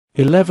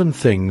11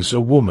 things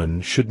a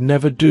woman should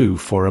never do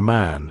for a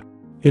man.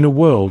 In a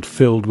world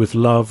filled with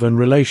love and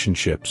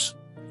relationships,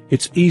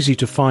 it's easy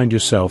to find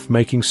yourself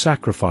making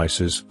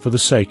sacrifices for the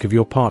sake of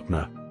your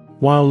partner.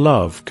 While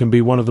love can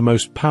be one of the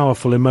most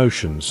powerful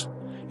emotions,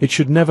 it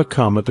should never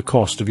come at the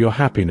cost of your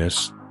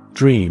happiness,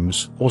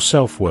 dreams, or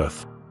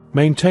self-worth.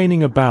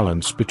 Maintaining a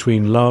balance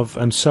between love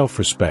and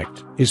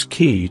self-respect is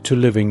key to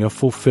living a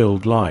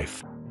fulfilled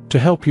life. To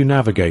help you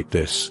navigate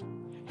this,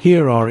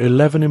 here are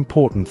 11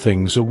 important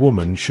things a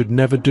woman should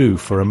never do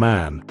for a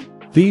man.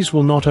 These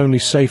will not only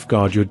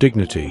safeguard your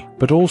dignity,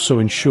 but also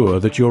ensure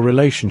that your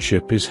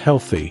relationship is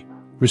healthy,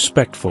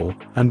 respectful,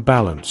 and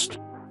balanced.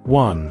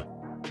 1.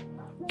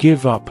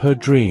 Give up her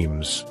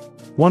dreams.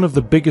 One of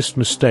the biggest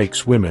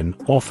mistakes women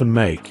often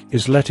make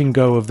is letting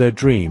go of their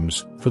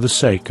dreams for the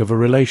sake of a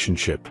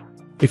relationship.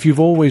 If you've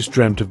always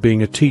dreamt of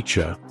being a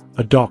teacher,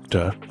 a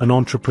doctor, an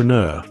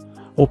entrepreneur,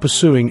 or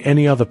pursuing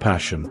any other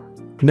passion,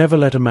 never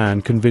let a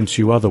man convince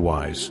you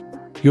otherwise.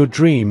 Your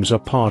dreams are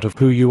part of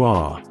who you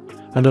are,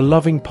 and a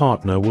loving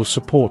partner will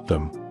support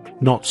them,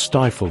 not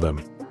stifle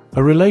them.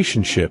 A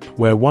relationship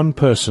where one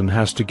person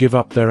has to give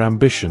up their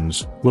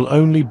ambitions will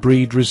only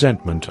breed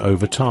resentment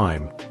over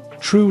time.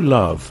 True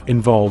love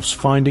involves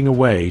finding a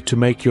way to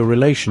make your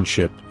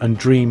relationship and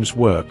dreams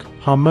work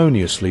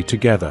harmoniously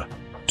together.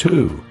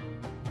 2.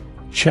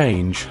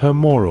 Change her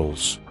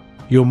morals.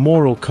 Your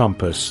moral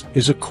compass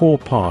is a core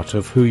part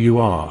of who you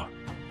are.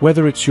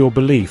 Whether it's your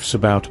beliefs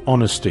about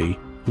honesty,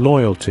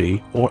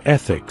 loyalty, or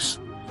ethics,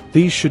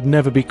 these should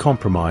never be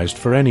compromised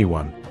for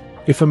anyone.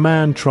 If a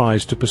man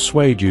tries to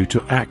persuade you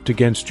to act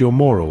against your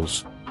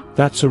morals,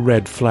 that's a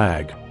red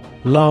flag.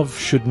 Love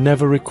should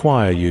never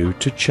require you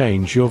to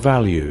change your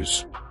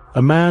values.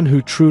 A man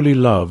who truly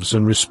loves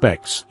and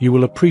respects you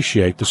will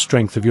appreciate the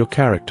strength of your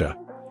character,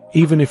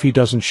 even if he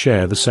doesn't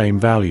share the same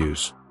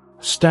values.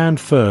 Stand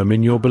firm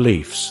in your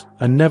beliefs,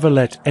 and never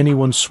let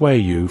anyone sway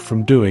you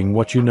from doing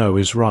what you know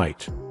is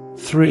right.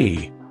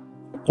 3.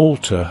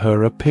 Alter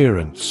her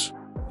appearance.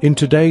 In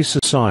today's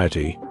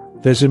society,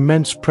 there's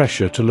immense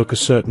pressure to look a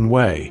certain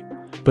way,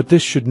 but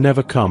this should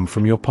never come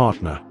from your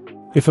partner.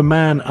 If a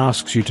man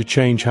asks you to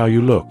change how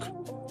you look,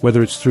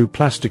 whether it's through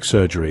plastic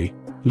surgery,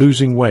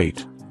 losing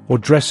weight, or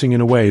dressing in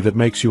a way that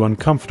makes you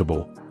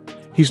uncomfortable,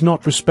 he's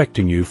not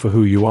respecting you for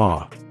who you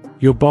are.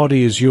 Your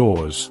body is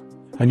yours,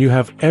 and you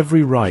have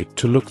every right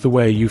to look the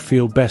way you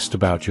feel best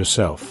about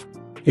yourself.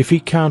 If he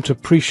can't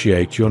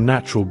appreciate your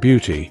natural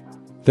beauty,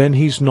 then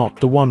he's not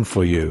the one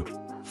for you.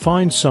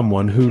 Find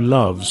someone who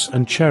loves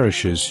and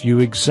cherishes you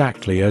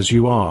exactly as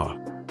you are.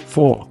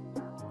 4.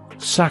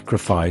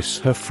 Sacrifice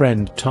her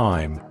friend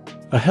time.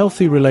 A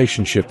healthy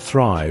relationship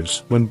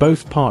thrives when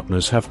both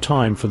partners have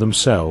time for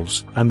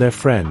themselves and their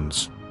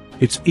friends.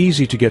 It's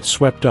easy to get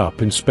swept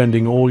up in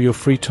spending all your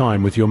free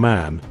time with your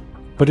man,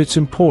 but it's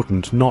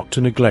important not to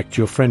neglect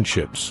your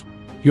friendships.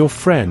 Your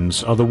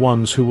friends are the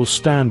ones who will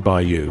stand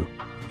by you,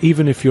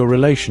 even if your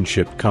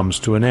relationship comes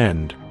to an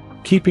end.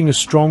 Keeping a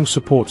strong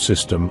support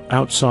system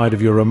outside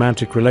of your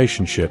romantic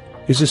relationship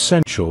is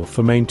essential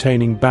for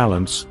maintaining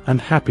balance and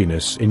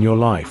happiness in your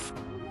life.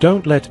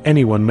 Don't let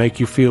anyone make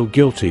you feel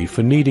guilty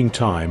for needing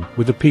time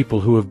with the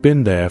people who have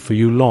been there for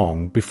you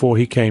long before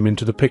he came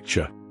into the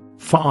picture.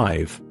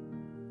 5.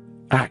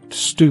 Act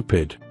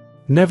stupid.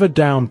 Never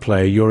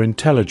downplay your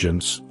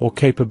intelligence or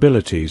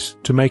capabilities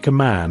to make a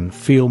man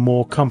feel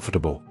more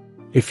comfortable.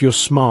 If you're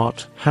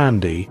smart,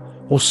 handy,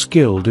 or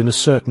skilled in a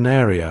certain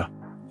area,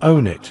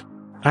 own it.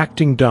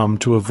 Acting dumb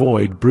to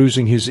avoid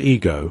bruising his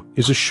ego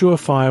is a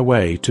surefire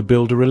way to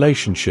build a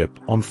relationship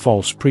on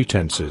false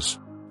pretenses.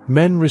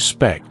 Men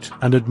respect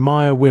and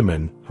admire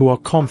women who are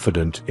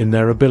confident in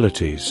their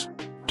abilities.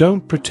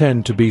 Don't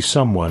pretend to be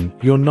someone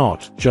you're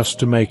not just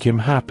to make him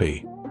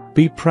happy.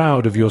 Be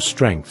proud of your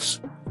strengths,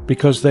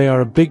 because they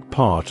are a big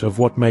part of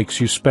what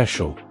makes you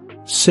special.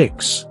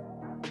 6.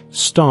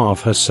 Starve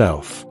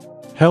herself.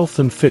 Health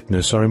and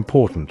fitness are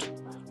important,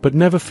 but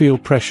never feel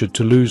pressured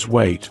to lose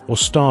weight or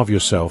starve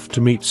yourself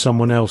to meet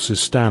someone else's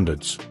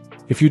standards.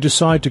 If you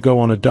decide to go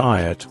on a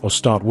diet or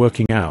start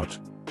working out,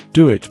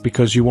 do it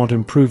because you want to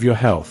improve your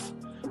health,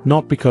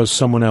 not because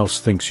someone else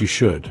thinks you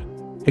should.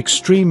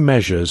 Extreme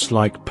measures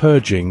like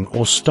purging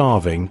or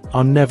starving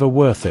are never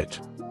worth it.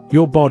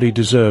 Your body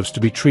deserves to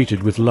be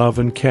treated with love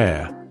and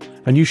care,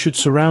 and you should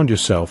surround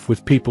yourself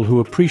with people who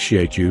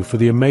appreciate you for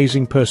the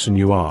amazing person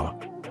you are,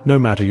 no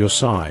matter your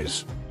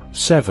size.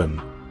 7.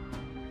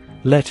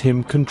 Let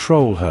him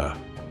control her.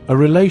 A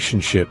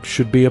relationship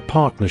should be a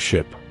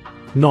partnership,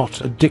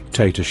 not a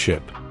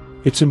dictatorship.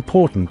 It's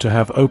important to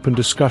have open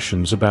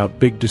discussions about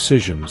big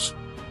decisions,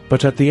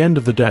 but at the end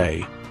of the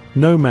day,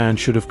 no man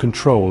should have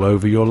control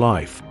over your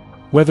life.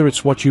 Whether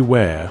it's what you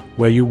wear,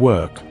 where you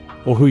work,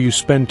 or who you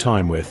spend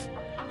time with,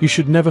 you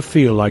should never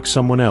feel like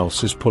someone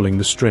else is pulling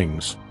the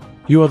strings.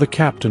 You are the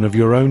captain of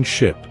your own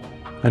ship,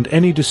 and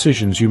any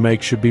decisions you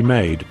make should be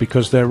made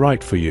because they're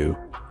right for you,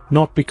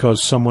 not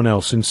because someone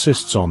else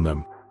insists on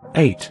them.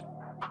 8.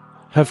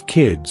 Have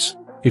kids,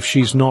 if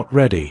she's not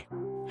ready.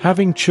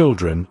 Having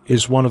children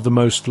is one of the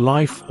most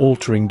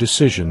life-altering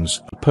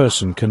decisions a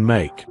person can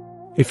make.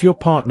 If your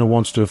partner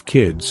wants to have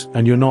kids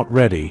and you're not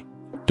ready,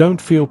 don't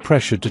feel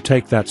pressured to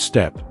take that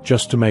step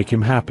just to make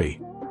him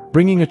happy.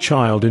 Bringing a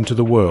child into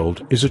the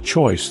world is a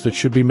choice that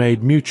should be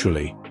made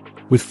mutually,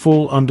 with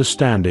full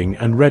understanding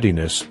and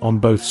readiness on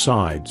both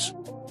sides.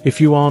 If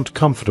you aren't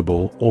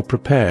comfortable or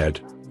prepared,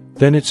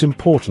 then it's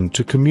important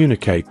to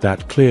communicate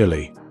that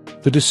clearly.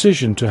 The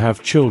decision to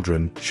have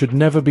children should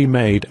never be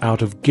made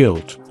out of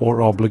guilt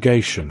or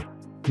obligation.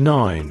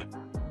 9.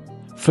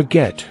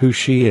 Forget who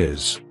she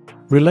is.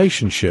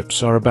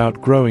 Relationships are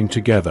about growing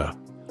together,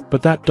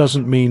 but that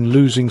doesn't mean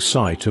losing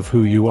sight of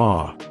who you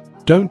are.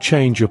 Don't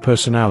change your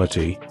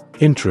personality,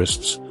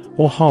 interests,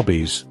 or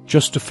hobbies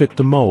just to fit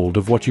the mold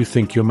of what you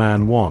think your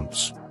man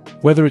wants.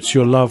 Whether it's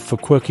your love for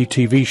quirky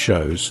TV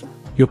shows,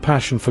 your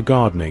passion for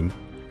gardening,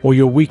 or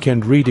your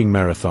weekend reading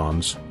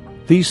marathons,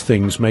 these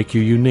things make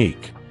you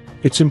unique.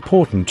 It's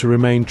important to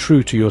remain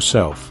true to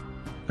yourself,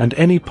 and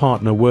any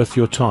partner worth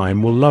your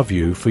time will love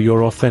you for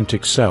your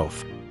authentic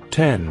self.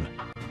 10.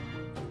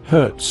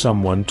 Hurt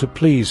someone to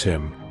please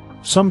him.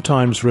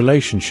 Sometimes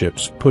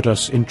relationships put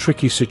us in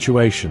tricky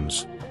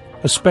situations,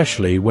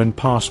 especially when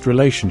past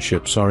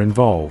relationships are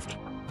involved.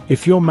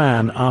 If your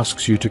man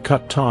asks you to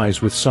cut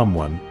ties with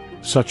someone,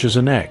 such as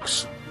an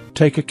ex,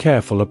 take a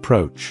careful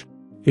approach.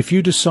 If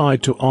you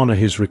decide to honor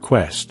his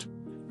request,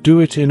 do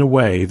it in a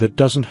way that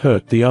doesn't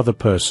hurt the other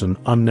person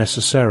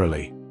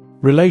unnecessarily.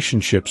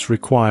 Relationships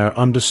require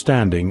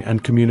understanding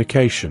and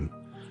communication,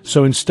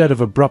 so instead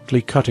of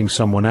abruptly cutting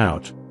someone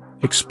out,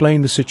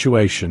 explain the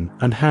situation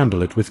and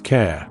handle it with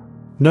care.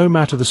 No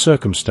matter the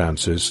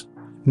circumstances,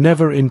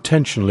 never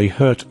intentionally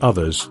hurt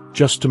others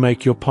just to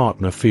make your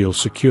partner feel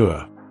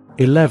secure.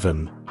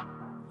 11.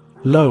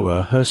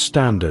 Lower her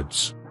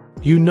standards.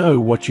 You know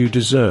what you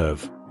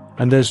deserve,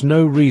 and there's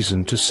no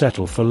reason to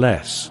settle for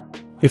less.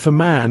 If a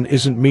man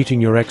isn't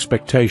meeting your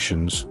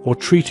expectations or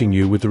treating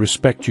you with the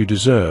respect you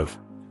deserve,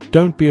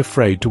 don't be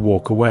afraid to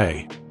walk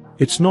away.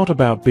 It's not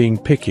about being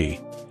picky,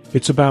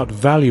 it's about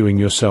valuing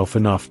yourself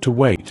enough to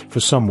wait for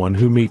someone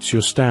who meets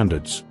your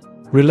standards.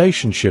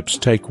 Relationships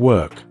take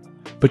work,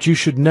 but you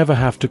should never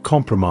have to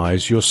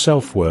compromise your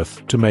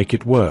self-worth to make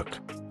it work.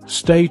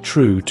 Stay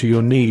true to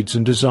your needs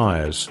and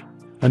desires,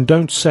 and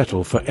don't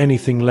settle for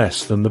anything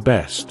less than the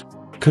best.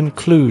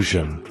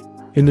 Conclusion.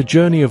 In the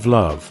journey of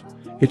love,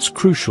 it's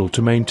crucial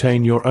to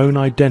maintain your own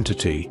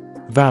identity,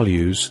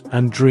 values,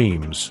 and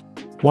dreams.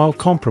 While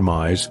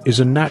compromise is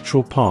a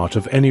natural part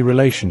of any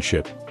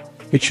relationship,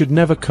 it should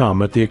never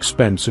come at the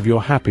expense of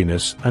your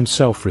happiness and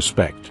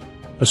self-respect.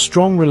 A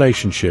strong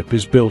relationship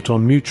is built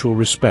on mutual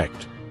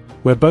respect,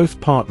 where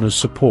both partners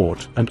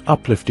support and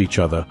uplift each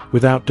other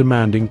without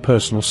demanding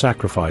personal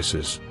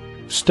sacrifices.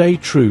 Stay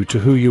true to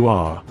who you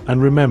are,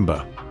 and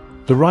remember,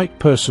 the right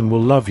person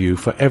will love you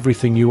for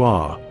everything you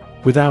are,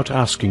 without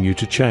asking you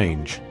to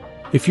change.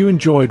 If you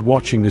enjoyed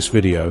watching this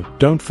video,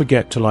 don't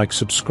forget to like,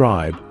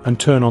 subscribe, and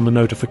turn on the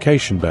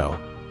notification bell,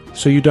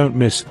 so you don't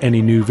miss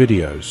any new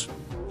videos.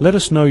 Let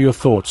us know your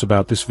thoughts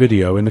about this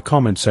video in the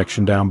comment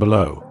section down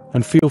below,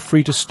 and feel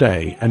free to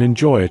stay and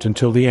enjoy it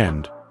until the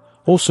end.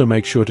 Also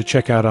make sure to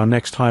check out our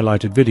next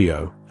highlighted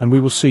video, and we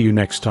will see you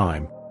next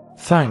time.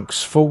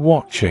 Thanks for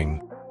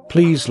watching.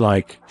 Please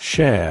like,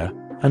 share,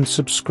 and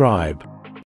subscribe.